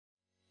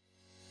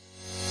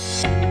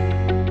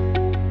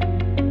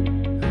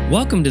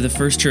Welcome to the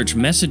First Church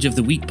Message of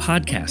the Week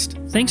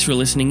podcast. Thanks for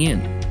listening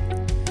in.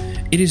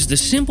 It is the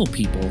simple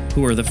people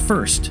who are the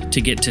first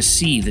to get to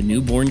see the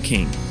newborn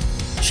king,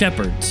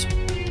 shepherds.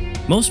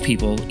 Most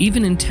people,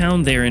 even in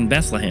town there in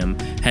Bethlehem,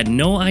 had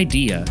no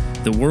idea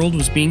the world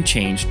was being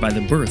changed by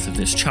the birth of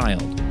this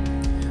child.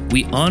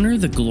 We honor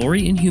the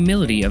glory and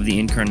humility of the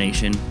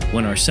incarnation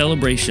when our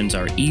celebrations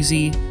are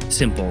easy,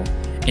 simple,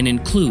 and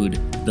include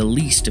the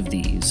least of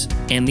these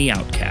and the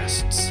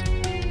outcasts.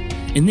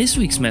 In this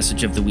week's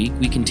Message of the Week,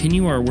 we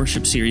continue our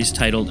worship series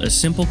titled A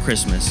Simple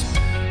Christmas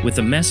with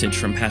a message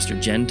from Pastor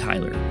Jen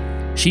Tyler.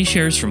 She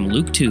shares from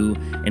Luke 2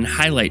 and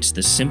highlights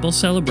the simple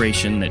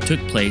celebration that took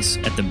place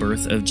at the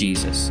birth of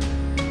Jesus.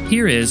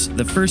 Here is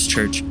the First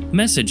Church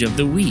Message of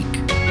the Week.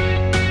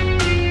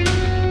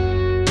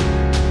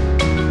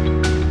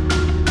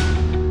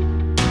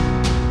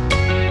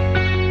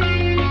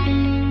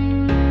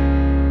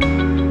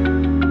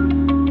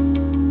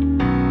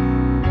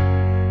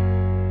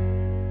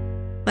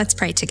 Let's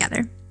pray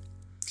together.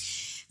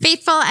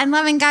 Faithful and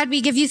loving God,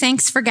 we give you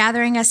thanks for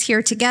gathering us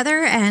here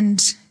together.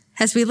 And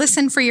as we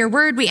listen for your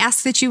word, we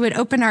ask that you would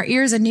open our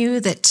ears anew,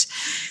 that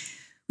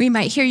we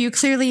might hear you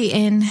clearly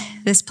in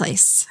this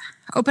place.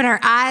 Open our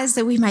eyes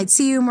that we might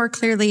see you more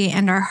clearly,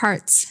 and our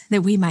hearts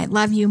that we might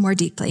love you more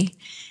deeply,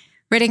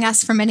 ridding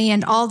us from any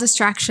and all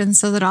distractions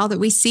so that all that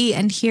we see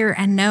and hear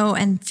and know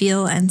and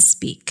feel and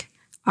speak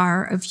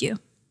are of you.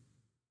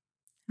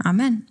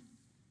 Amen.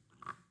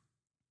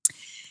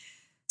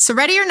 So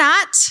ready or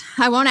not,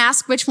 I won't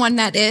ask which one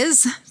that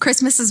is.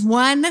 Christmas is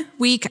 1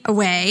 week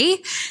away.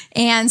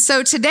 And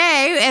so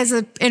today,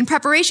 in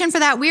preparation for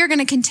that, we are going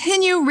to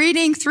continue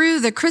reading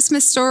through the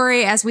Christmas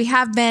story as we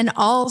have been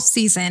all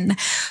season,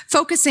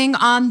 focusing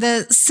on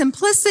the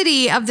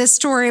simplicity of this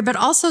story, but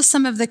also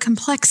some of the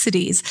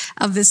complexities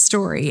of this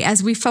story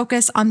as we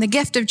focus on the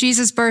gift of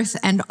Jesus' birth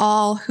and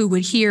all who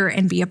would hear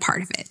and be a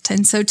part of it.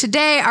 And so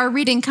today, our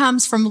reading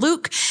comes from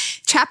Luke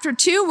chapter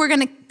 2. We're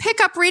going to pick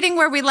up reading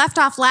where we left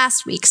off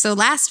last week. So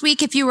last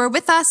week, if you were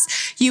with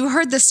us, you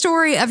heard the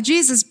story of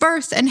Jesus'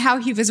 birth and how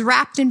he was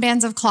wrapped in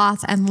bands of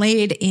cloth and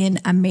laid in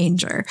a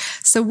manger.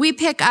 So we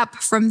pick up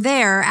from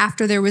there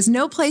after there was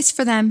no place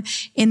for them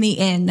in the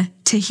inn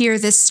to hear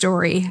this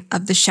story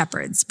of the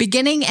shepherds.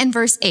 Beginning in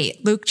verse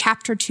 8, Luke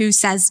chapter 2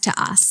 says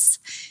to us,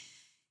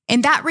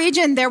 "In that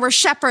region there were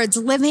shepherds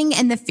living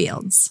in the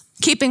fields,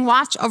 keeping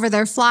watch over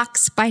their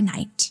flocks by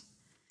night.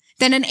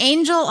 Then an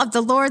angel of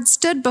the Lord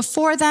stood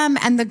before them,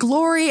 and the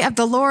glory of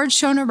the Lord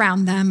shone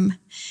around them,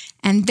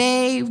 and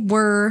they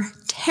were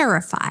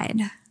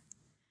terrified.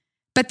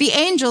 But the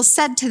angel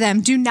said to them,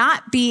 'Do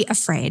not be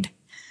afraid.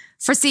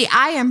 For see,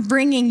 I am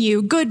bringing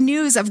you good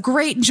news of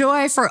great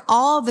joy for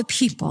all the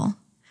people.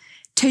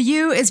 To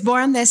you is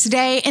born this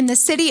day in the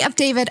city of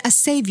David a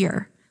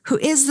Savior, who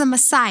is the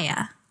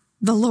Messiah,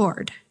 the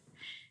Lord.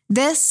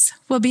 This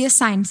will be a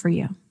sign for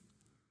you.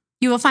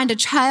 You will find a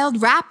child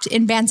wrapped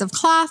in bands of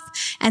cloth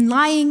and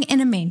lying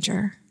in a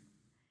manger.'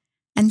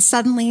 And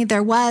suddenly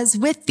there was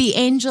with the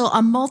angel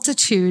a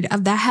multitude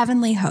of the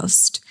heavenly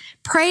host,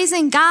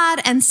 praising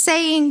God and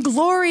saying,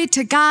 'Glory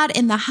to God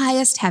in the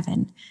highest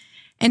heaven,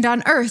 and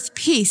on earth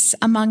peace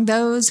among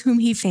those whom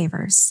he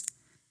favors.'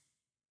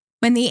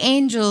 When the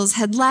angels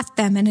had left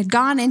them and had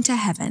gone into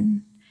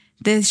heaven,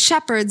 the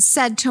shepherds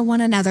said to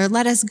one another,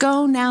 'Let us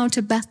go now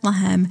to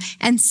Bethlehem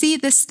and see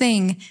this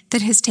thing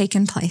that has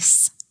taken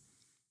place,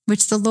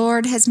 which the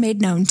Lord has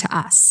made known to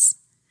us.'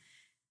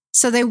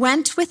 So they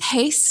went with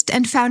haste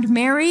and found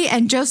Mary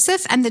and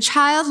Joseph and the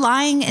child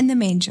lying in the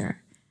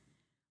manger.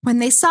 When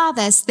they saw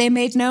this, they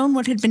made known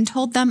what had been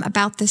told them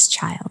about this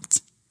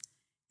child.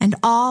 And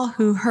all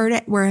who heard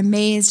it were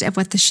amazed at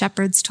what the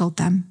shepherds told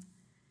them.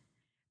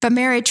 But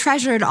Mary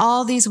treasured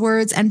all these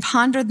words and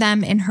pondered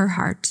them in her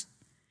heart.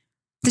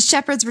 The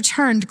shepherds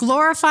returned,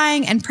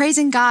 glorifying and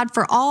praising God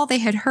for all they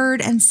had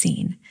heard and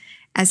seen,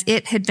 as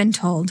it had been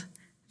told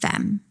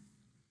them."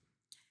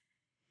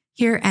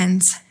 Here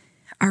ends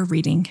our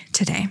reading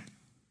today.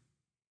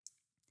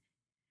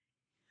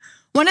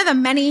 One of the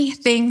many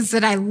things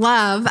that I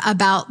love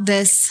about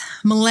this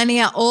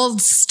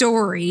millennia-old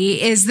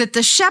story is that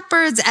the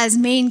shepherds as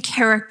main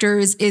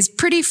characters is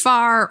pretty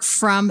far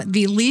from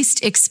the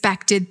least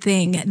expected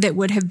thing that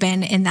would have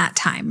been in that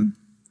time.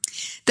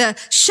 The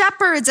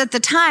shepherds at the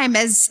time,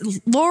 as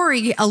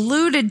Lori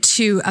alluded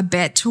to a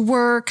bit,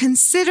 were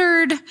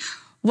considered,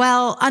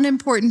 well,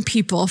 unimportant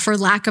people, for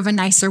lack of a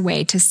nicer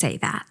way to say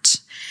that.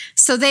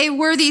 So they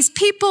were these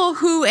people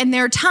who, in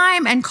their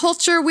time and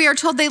culture, we are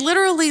told they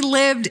literally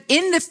lived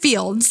in the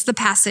fields, the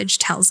passage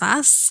tells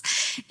us.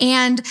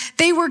 And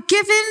they were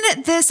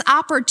given this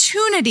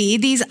opportunity,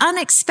 these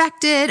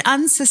unexpected,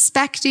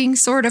 unsuspecting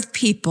sort of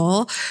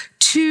people,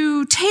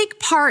 to take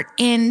part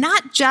in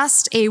not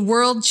just a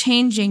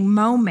world-changing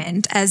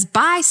moment as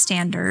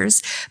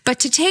bystanders, but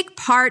to take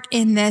part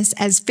in this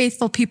as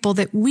faithful people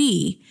that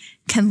we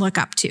can look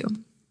up to.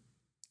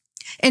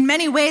 In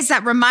many ways,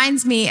 that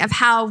reminds me of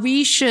how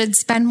we should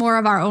spend more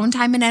of our own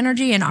time and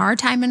energy in our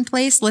time and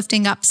place,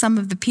 lifting up some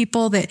of the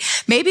people that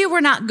maybe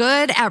we're not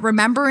good at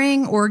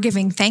remembering or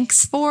giving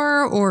thanks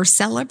for or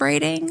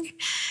celebrating.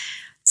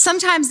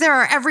 Sometimes there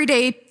are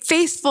everyday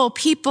faithful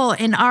people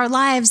in our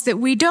lives that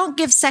we don't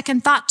give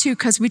second thought to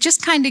because we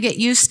just kind of get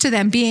used to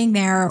them being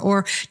there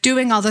or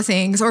doing all the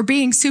things or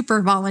being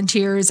super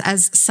volunteers,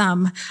 as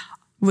some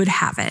would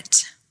have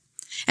it.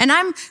 And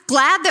I'm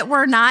glad that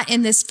we're not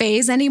in this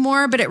phase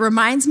anymore, but it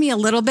reminds me a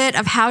little bit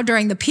of how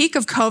during the peak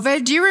of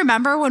COVID, do you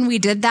remember when we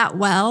did that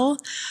well?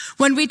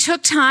 When we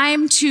took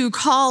time to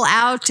call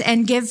out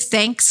and give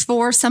thanks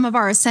for some of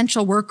our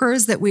essential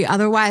workers that we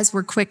otherwise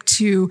were quick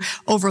to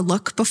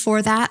overlook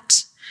before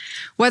that?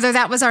 Whether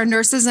that was our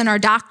nurses and our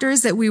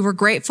doctors that we were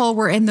grateful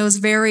were in those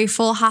very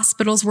full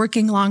hospitals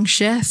working long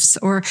shifts,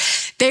 or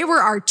they were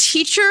our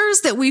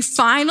teachers that we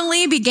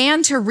finally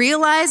began to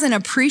realize and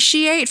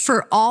appreciate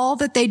for all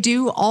that they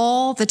do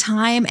all the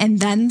time and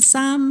then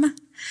some.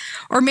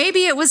 Or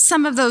maybe it was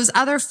some of those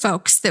other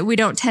folks that we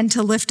don't tend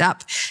to lift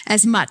up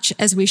as much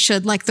as we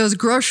should, like those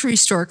grocery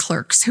store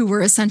clerks who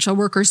were essential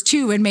workers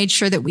too and made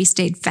sure that we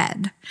stayed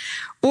fed.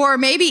 Or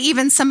maybe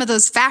even some of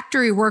those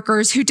factory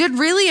workers who did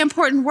really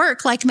important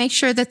work, like make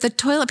sure that the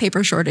toilet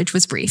paper shortage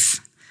was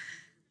brief.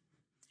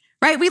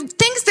 Right?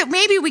 Things that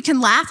maybe we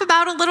can laugh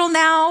about a little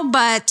now,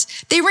 but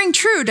they ring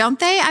true, don't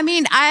they? I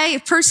mean,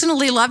 I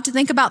personally love to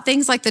think about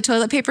things like the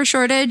toilet paper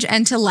shortage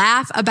and to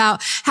laugh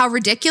about how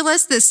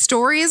ridiculous this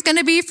story is going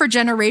to be for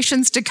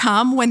generations to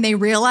come when they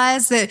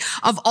realize that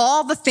of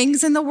all the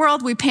things in the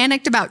world, we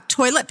panicked about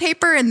toilet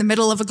paper in the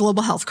middle of a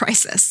global health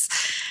crisis.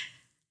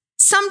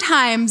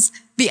 Sometimes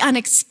the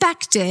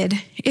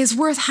unexpected is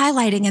worth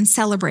highlighting and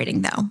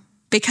celebrating, though,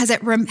 because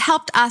it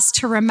helped us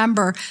to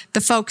remember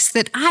the folks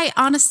that I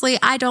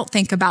don't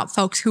think about,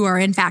 folks who are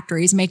in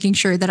factories, making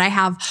sure that I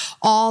have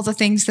all the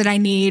things that I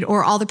need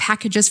or all the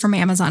packages from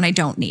Amazon I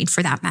don't need,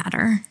 for that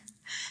matter.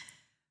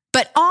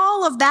 But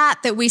all of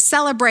that we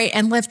celebrate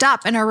and lift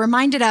up and are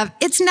reminded of,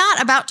 it's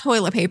not about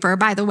toilet paper,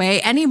 by the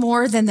way, any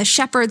more than the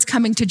shepherds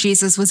coming to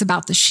Jesus was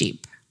about the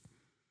sheep.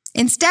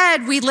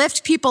 Instead, we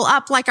lift people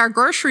up like our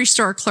grocery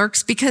store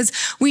clerks because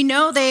we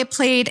know they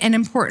played an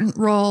important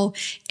role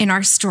in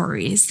our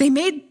stories. They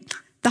made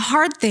the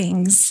hard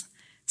things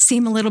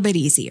seem a little bit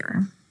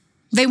easier.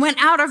 They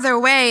went out of their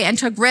way and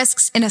took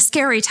risks in a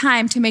scary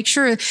time to make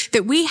sure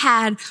that we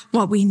had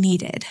what we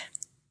needed.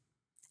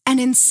 And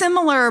in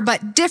similar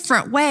but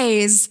different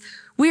ways,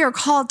 we are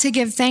called to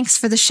give thanks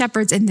for the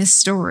shepherds in this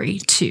story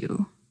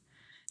too.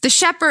 The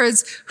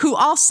shepherds who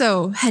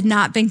also had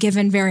not been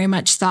given very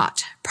much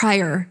thought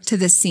prior to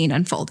this scene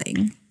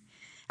unfolding.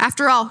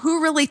 After all,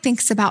 who really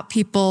thinks about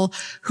people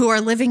who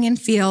are living in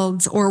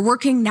fields or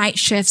working night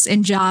shifts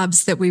in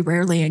jobs that we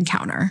rarely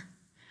encounter?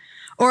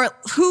 Or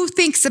who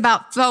thinks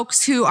about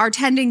folks who are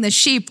tending the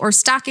sheep or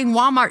stocking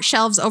Walmart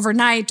shelves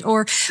overnight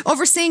or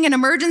overseeing an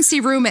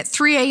emergency room at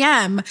 3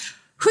 a.m.?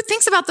 Who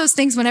thinks about those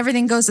things when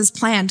everything goes as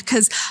planned?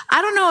 Because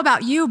I don't know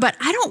about you, but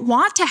I don't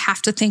want to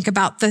have to think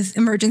about the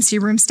emergency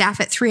room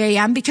staff at 3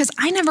 a.m. because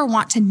I never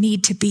want to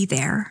need to be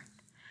there.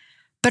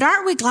 But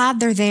aren't we glad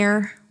they're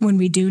there when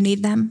we do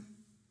need them?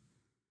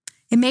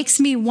 It makes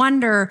me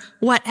wonder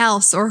what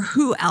else or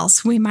who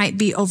else we might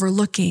be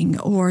overlooking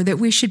or that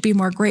we should be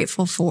more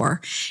grateful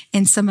for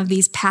in some of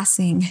these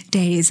passing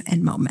days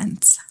and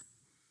moments.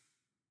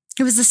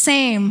 It was the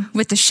same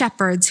with the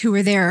shepherds who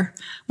were there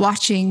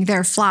watching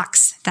their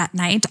flocks that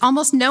night.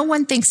 Almost no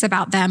one thinks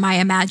about them, I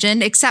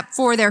imagine, except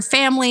for their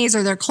families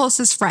or their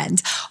closest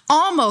friends.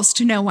 Almost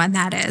no one,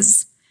 that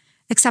is,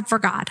 except for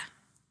God.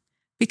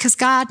 Because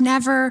God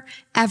never,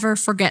 ever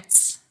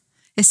forgets,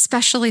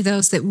 especially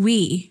those that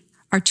we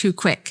are too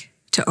quick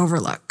to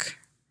overlook.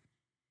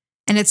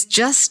 And it's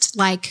just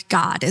like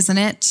God, isn't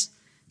it?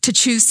 To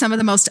choose some of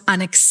the most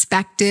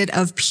unexpected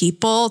of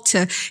people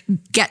to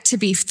get to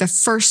be the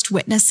first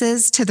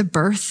witnesses to the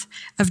birth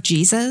of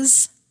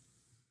Jesus.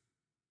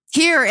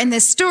 Here in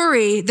this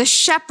story, the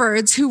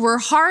shepherds who were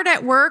hard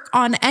at work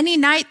on any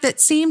night that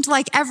seemed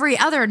like every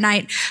other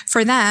night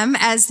for them,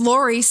 as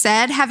Lori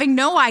said, having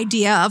no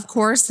idea, of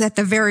course, that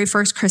the very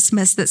first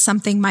Christmas that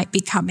something might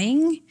be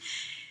coming.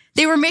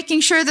 They were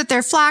making sure that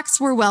their flocks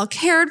were well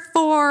cared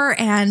for,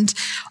 and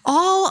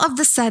all of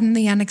the sudden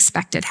the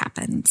unexpected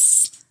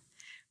happens.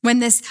 When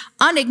this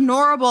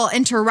unignorable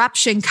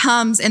interruption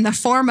comes in the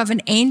form of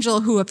an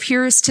angel who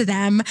appears to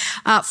them,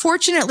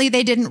 fortunately,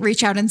 they didn't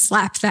reach out and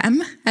slap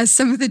them, as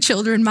some of the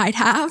children might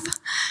have.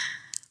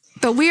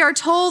 But we are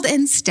told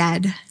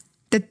instead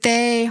that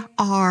they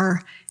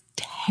are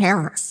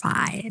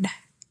terrified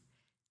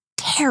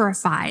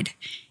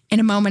in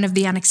a moment of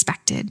the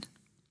unexpected.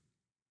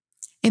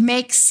 It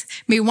makes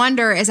me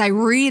wonder as I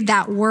read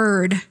that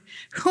word,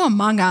 who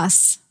among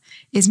us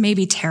is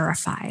maybe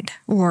terrified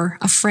or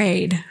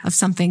afraid of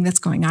something that's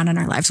going on in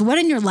our lives? What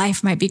in your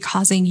life might be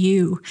causing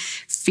you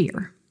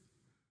fear?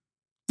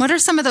 What are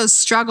some of those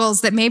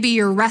struggles that maybe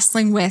you're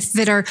wrestling with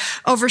that are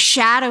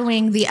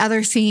overshadowing the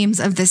other themes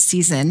of this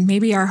season?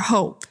 Maybe our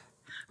hope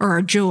or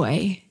our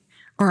joy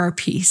or our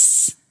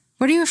peace.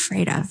 What are you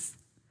afraid of?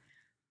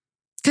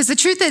 Because the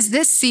truth is,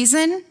 this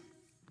season,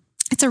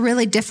 it's a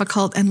really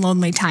difficult and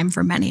lonely time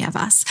for many of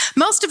us.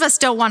 Most of us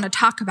don't want to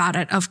talk about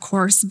it, of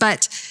course,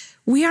 but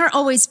we aren't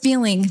always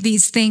feeling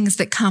these things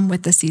that come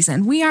with the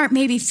season. We aren't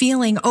maybe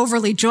feeling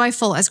overly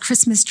joyful as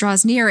Christmas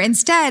draws near.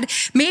 Instead,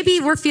 maybe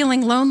we're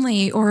feeling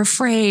lonely or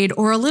afraid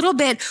or a little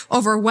bit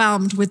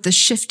overwhelmed with the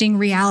shifting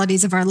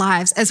realities of our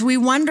lives as we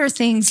wonder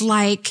things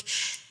like,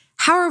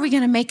 how are we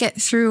going to make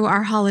it through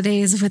our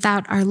holidays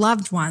without our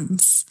loved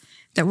ones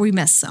that we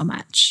miss so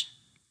much?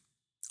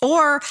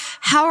 Or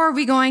how are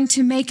we going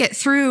to make it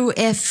through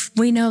if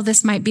we know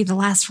this might be the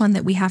last one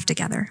that we have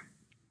together?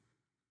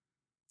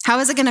 How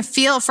is it going to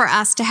feel for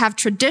us to have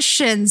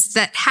traditions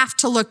that have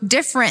to look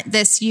different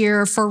this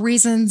year for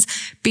reasons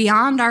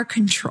beyond our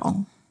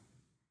control?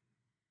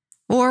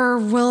 Or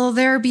will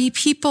there be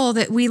people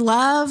that we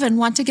love and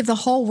want to give the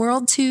whole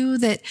world to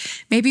that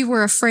maybe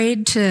we're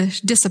afraid to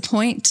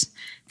disappoint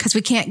because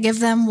we can't give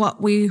them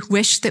what we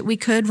wish that we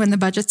could when the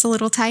budget's a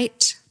little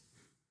tight?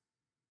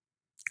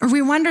 Or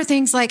we wonder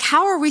things like,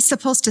 how are we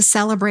supposed to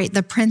celebrate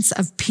the Prince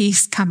of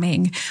Peace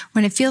coming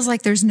when it feels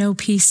like there's no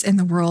peace in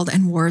the world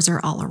and wars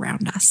are all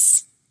around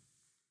us?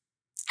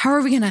 How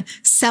are we going to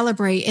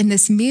celebrate in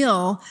this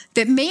meal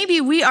that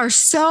maybe we are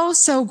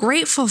so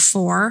grateful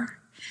for,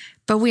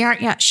 but we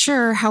aren't yet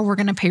sure how we're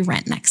going to pay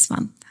rent next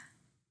month?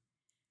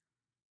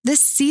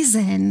 This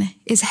season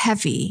is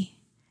heavy.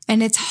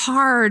 And it's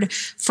hard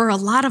for a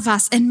lot of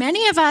us. And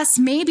many of us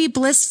maybe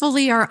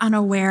blissfully are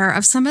unaware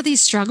of some of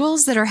these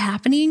struggles that are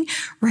happening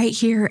right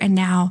here and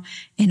now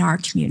in our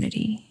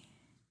community.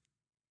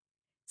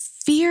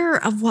 Fear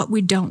of what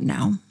we don't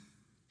know,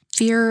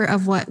 fear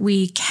of what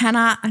we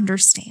cannot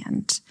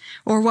understand,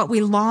 or what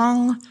we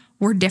long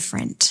were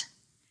different.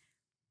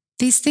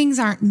 These things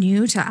aren't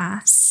new to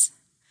us,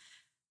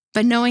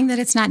 but knowing that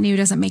it's not new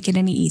doesn't make it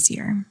any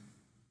easier.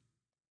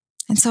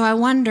 And so I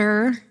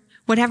wonder,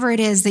 whatever it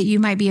is that you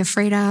might be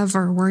afraid of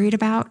or worried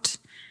about,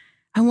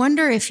 I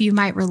wonder if you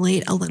might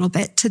relate a little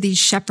bit to these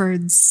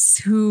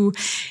shepherds who,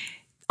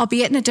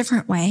 albeit in a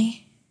different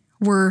way,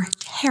 were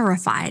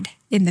terrified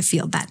in the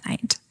field that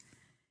night.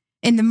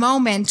 In the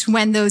moment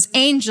when those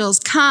angels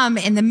come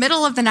in the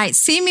middle of the night,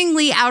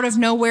 seemingly out of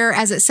nowhere,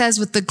 as it says,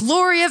 with the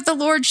glory of the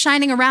Lord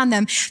shining around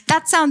them.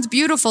 That sounds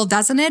beautiful,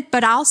 doesn't it?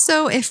 But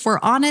also, if we're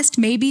honest,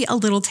 maybe a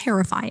little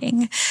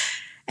terrifying.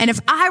 And if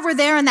I were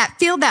there in that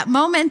field, that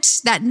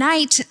moment, that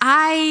night,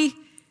 I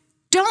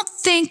don't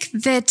think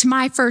that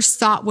my first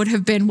thought would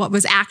have been what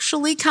was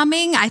actually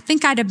coming. I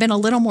think I'd have been a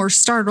little more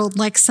startled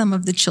like some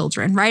of the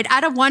children, right?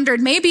 I'd have wondered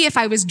maybe if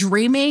I was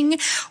dreaming,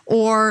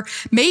 or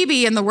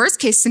maybe in the worst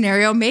case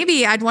scenario,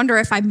 maybe I'd wonder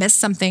if I missed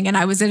something and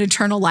I was in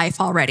eternal life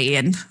already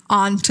and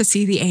on to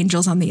see the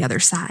angels on the other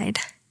side.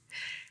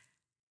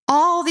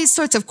 All these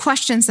sorts of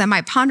questions that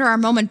might ponder our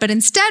moment, but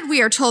instead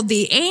we are told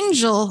the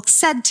angel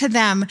said to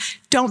them,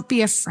 "Don't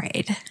be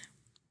afraid.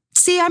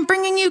 See, I'm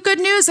bringing you good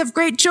news of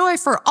great joy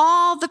for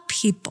all the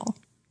people."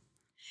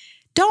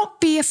 Don't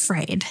be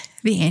afraid,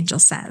 the angel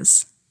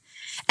says.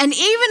 And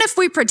even if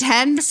we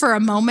pretend for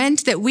a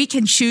moment that we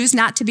can choose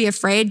not to be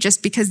afraid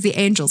just because the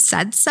angel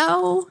said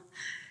so,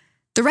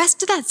 the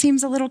rest of that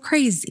seems a little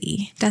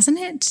crazy, doesn't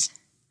it?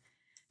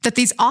 That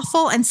these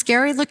awful and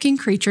scary looking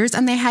creatures,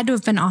 and they had to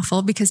have been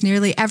awful because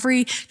nearly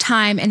every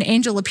time an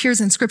angel appears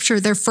in scripture,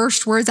 their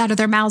first words out of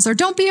their mouths are,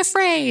 "Don't be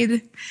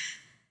afraid."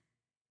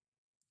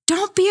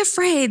 Don't be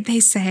afraid, they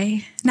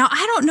say. Now,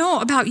 I don't know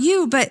about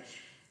you, but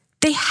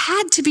they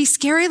had to be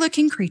scary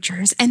looking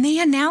creatures, and they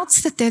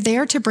announce that they're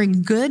there to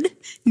bring good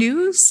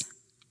news.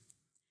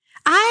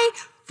 I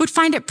would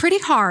find it pretty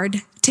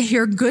hard to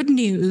hear good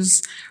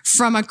news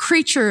from a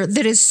creature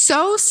that is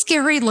so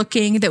scary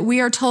looking that we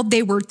are told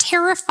they were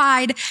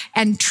terrified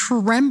and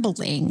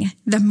trembling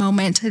the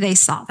moment they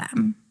saw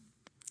them.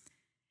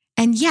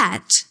 And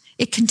yet,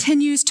 it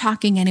continues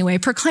talking anyway,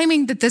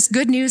 proclaiming that this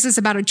good news is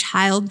about a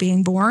child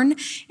being born,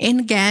 and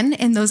again,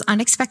 in those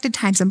unexpected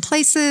times and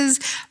places,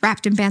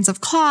 wrapped in bands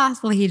of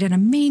cloth, laid in a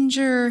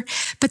manger,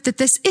 but that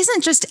this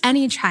isn't just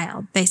any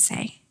child, they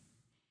say.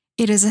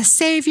 It is a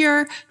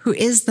Savior who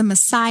is the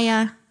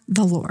Messiah,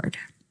 the Lord.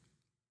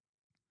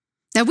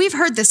 Now, we've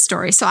heard this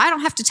story, so I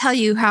don't have to tell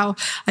you how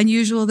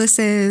unusual this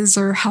is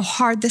or how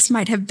hard this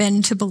might have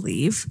been to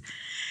believe.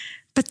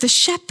 But the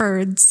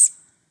shepherds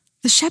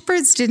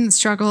didn't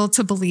struggle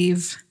to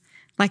believe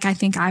like I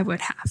think I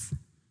would have.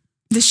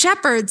 The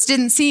shepherds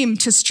didn't seem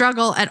to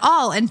struggle at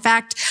all. In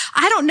fact,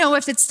 I don't know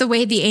if it's the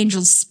way the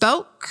angels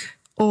spoke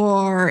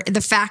or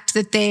the fact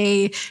that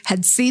they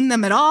had seen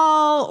them at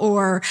all,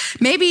 or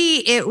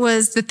maybe it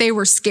was that they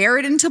were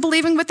scared into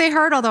believing what they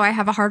heard, although I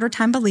have a harder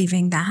time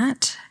believing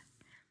that.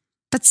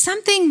 But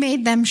something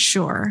made them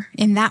sure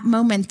in that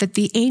moment that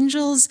the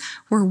angels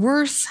were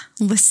worth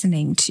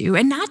listening to,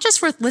 and not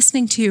just worth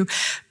listening to,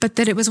 but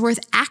that it was worth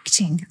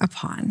acting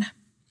upon.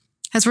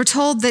 As we're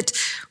told that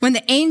when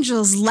the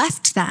angels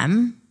left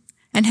them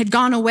and had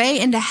gone away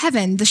into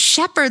heaven, the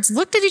shepherds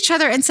looked at each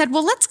other and said,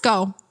 "Well, let's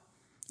go.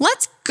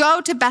 Let's go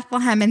to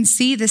Bethlehem and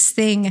see this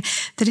thing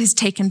that has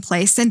taken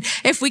place." And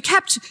if we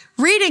kept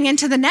reading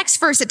into the next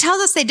verse, it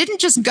tells us they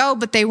didn't just go,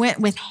 but they went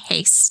with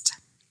haste.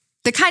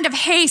 The kind of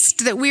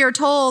haste that we are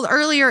told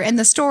earlier in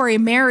the story,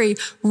 Mary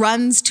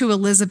runs to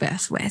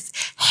Elizabeth with.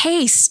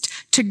 Haste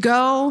to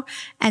go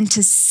and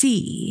to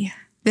see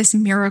this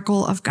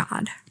miracle of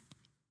God.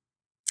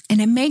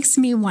 And it makes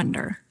me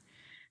wonder,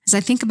 as I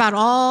think about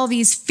all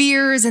these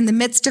fears in the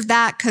midst of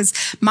that, because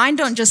mine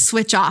don't just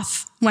switch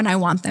off when I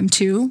want them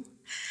to.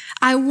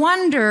 I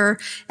wonder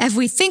if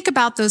we think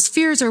about those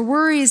fears or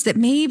worries that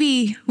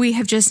maybe we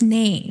have just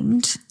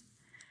named,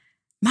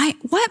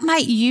 what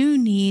might you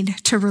need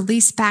to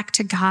release back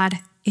to God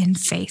in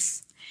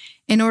faith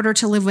in order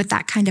to live with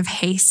that kind of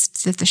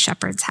haste that the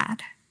shepherds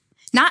had?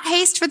 Not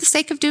haste for the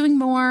sake of doing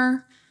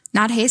more,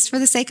 not haste for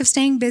the sake of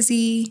staying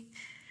busy,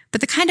 but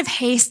the kind of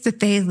haste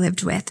that they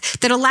lived with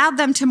that allowed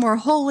them to more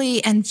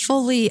wholly and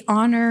fully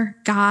honor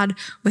God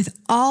with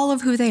all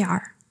of who they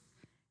are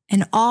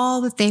and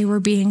all that they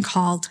were being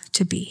called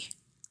to be.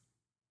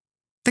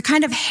 The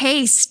kind of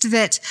haste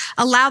that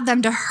allowed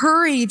them to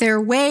hurry their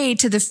way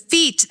to the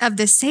feet of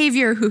the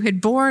Savior who had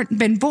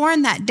been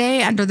born that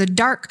day under the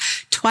dark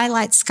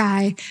twilight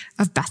sky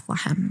of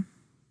Bethlehem.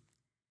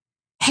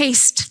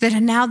 Haste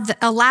that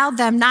allowed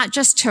them not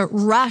just to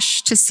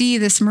rush to see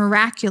this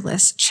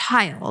miraculous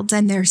child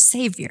and their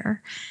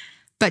Savior,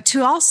 but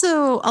to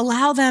also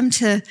allow them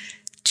to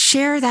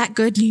share that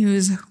good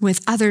news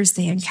with others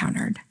they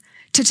encountered,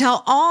 to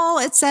tell all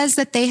it says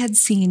that they had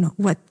seen,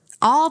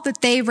 all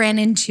that they ran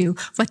into,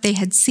 what they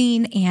had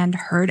seen and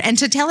heard, and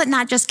to tell it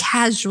not just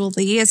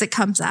casually as it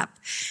comes up,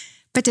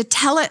 but to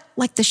tell it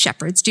like the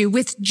shepherds do,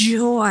 with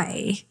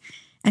joy,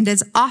 and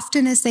as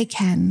often as they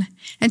can,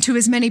 and to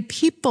as many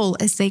people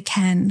as they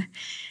can,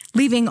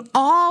 leaving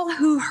all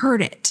who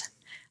heard it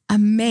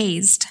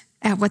amazed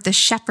at what the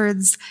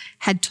shepherds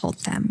had told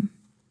them,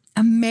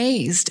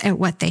 amazed at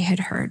what they had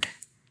heard.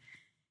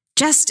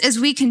 Just as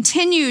we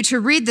continue to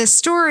read this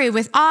story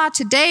with awe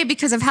today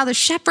because of how the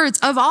shepherds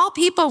of all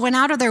people went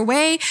out of their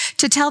way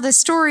to tell this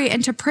story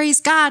and to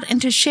praise God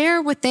and to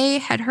share what they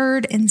had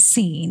heard and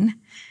seen,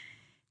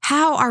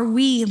 how are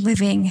we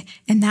living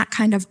in that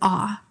kind of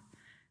awe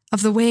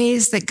of the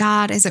ways that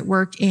God is at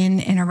work in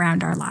and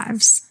around our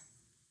lives?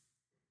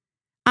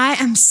 I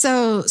am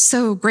so,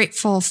 so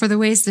grateful for the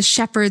ways the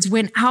shepherds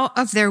went out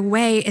of their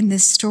way in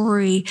this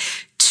story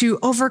to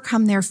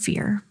overcome their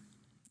fear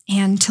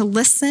and to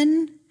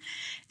listen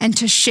and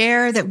to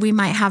share that we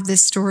might have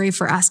this story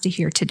for us to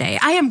hear today.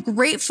 I am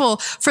grateful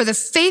for the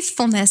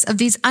faithfulness of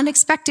these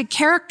unexpected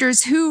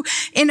characters who,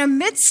 in the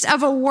midst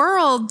of a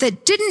world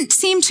that didn't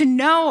seem to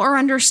know or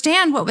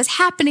understand what was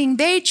happening,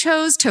 they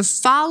chose to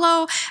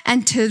follow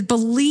and to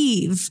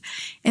believe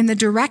in the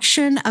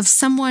direction of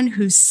someone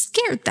who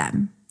scared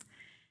them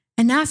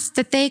enough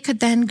that they could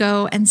then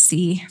go and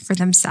see for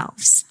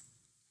themselves.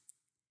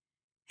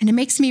 And it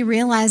makes me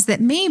realize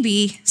that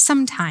maybe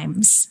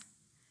sometimes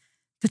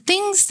the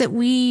things that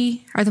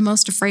we are the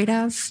most afraid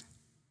of,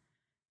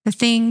 the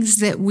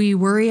things that we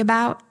worry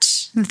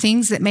about, the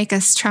things that make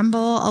us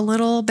tremble a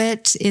little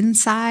bit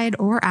inside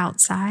or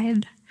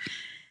outside,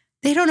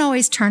 they don't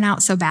always turn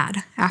out so bad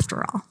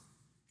after all,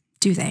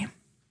 do they?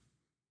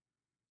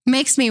 It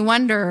makes me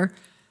wonder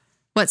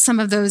what some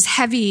of those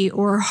heavy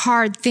or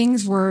hard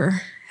things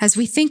were as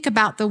we think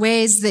about the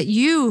ways that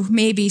you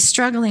may be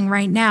struggling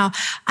right now.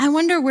 I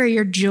wonder where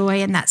your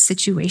joy in that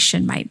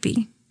situation might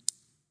be.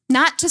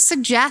 Not to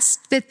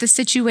suggest that the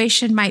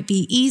situation might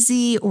be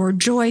easy or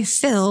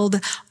joy-filled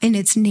in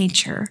its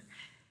nature,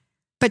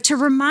 but to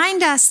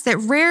remind us that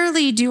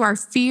rarely do our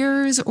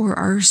fears or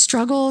our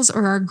struggles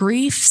or our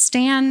grief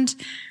stand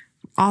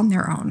on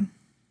their own.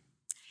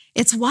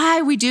 It's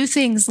why we do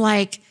things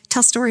like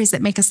tell stories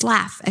that make us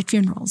laugh at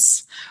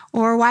funerals,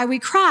 or why we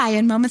cry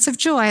in moments of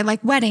joy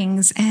like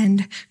weddings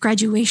and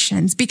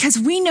graduations, because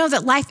we know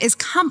that life is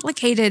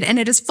complicated and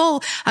it is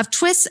full of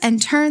twists and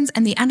turns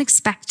and the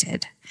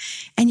unexpected.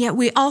 And yet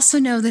we also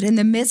know that in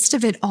the midst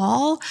of it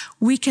all,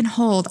 we can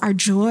hold our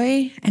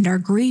joy and our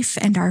grief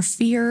and our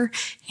fear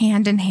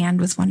hand in hand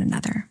with one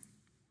another.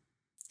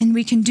 And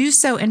we can do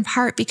so in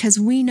part because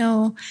we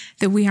know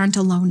that we aren't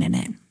alone in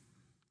it,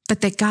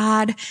 but that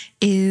God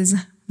is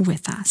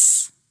with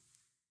us.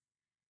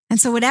 And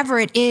so whatever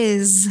it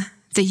is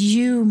that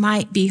you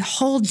might be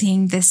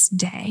holding this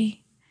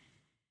day,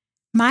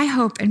 my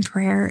hope and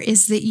prayer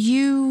is that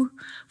you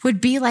would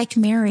be like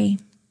Mary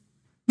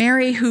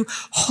who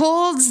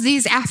holds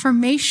these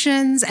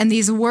affirmations and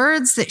these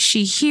words that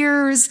she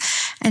hears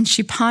and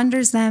she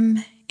ponders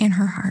them in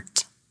her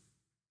heart.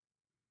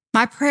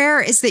 My prayer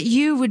is that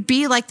you would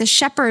be like the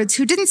shepherds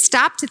who didn't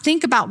stop to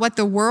think about what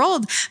the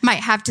world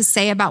might have to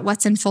say about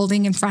what's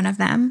unfolding in front of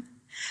them,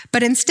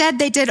 but instead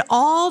they did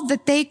all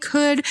that they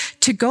could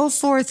to go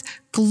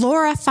forth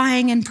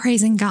glorifying and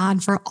praising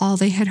God for all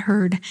they had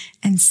heard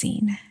and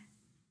seen.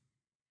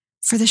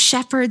 For the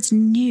shepherds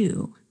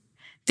knew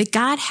that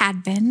God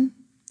had been,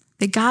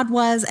 that God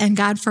was, and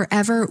God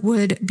forever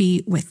would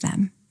be with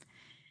them.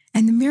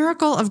 And the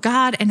miracle of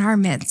God in our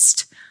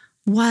midst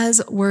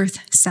was worth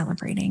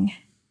celebrating,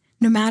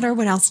 no matter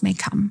what else may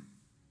come.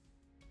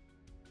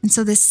 And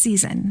so this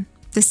season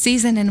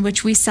in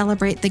which we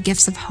celebrate the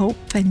gifts of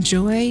hope and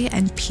joy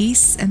and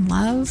peace and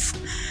love,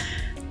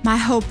 My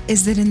hope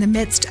is that in the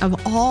midst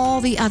of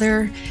all the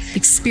other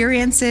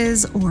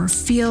experiences or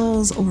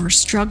feels or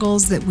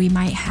struggles that we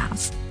might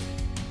have,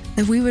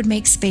 that we would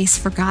make space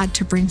for God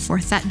to bring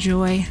forth that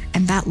joy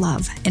and that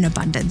love in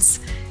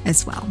abundance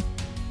as well.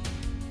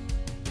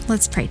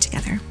 Let's pray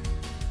together.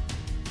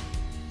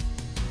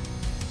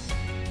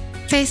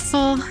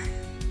 Faithful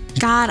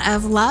God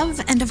of love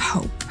and of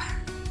hope,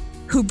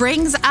 who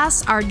brings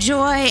us our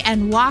joy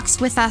and walks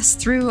with us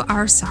through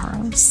our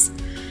sorrows,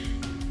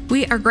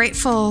 we are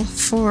grateful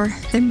for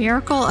the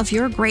miracle of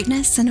your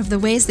greatness and of the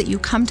ways that you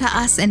come to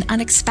us in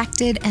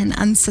unexpected and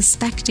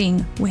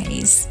unsuspecting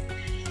ways.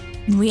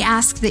 And we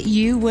ask that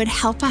you would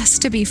help us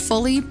to be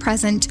fully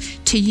present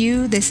to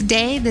you this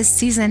day, this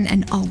season,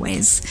 and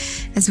always,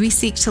 as we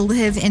seek to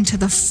live into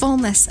the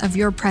fullness of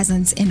your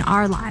presence in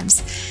our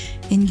lives.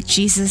 In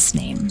Jesus'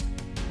 name,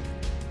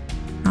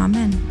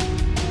 amen.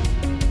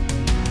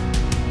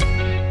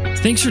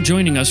 Thanks for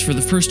joining us for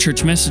the First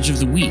Church Message of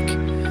the Week.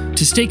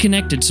 To stay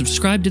connected,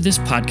 subscribe to this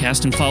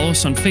podcast and follow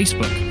us on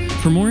Facebook.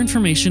 For more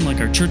information like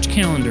our church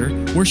calendar,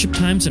 worship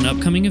times, and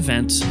upcoming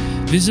events,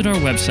 visit our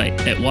website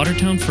at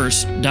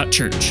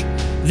watertownfirst.church.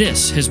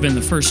 This has been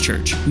the First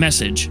Church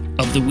Message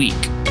of the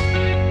Week.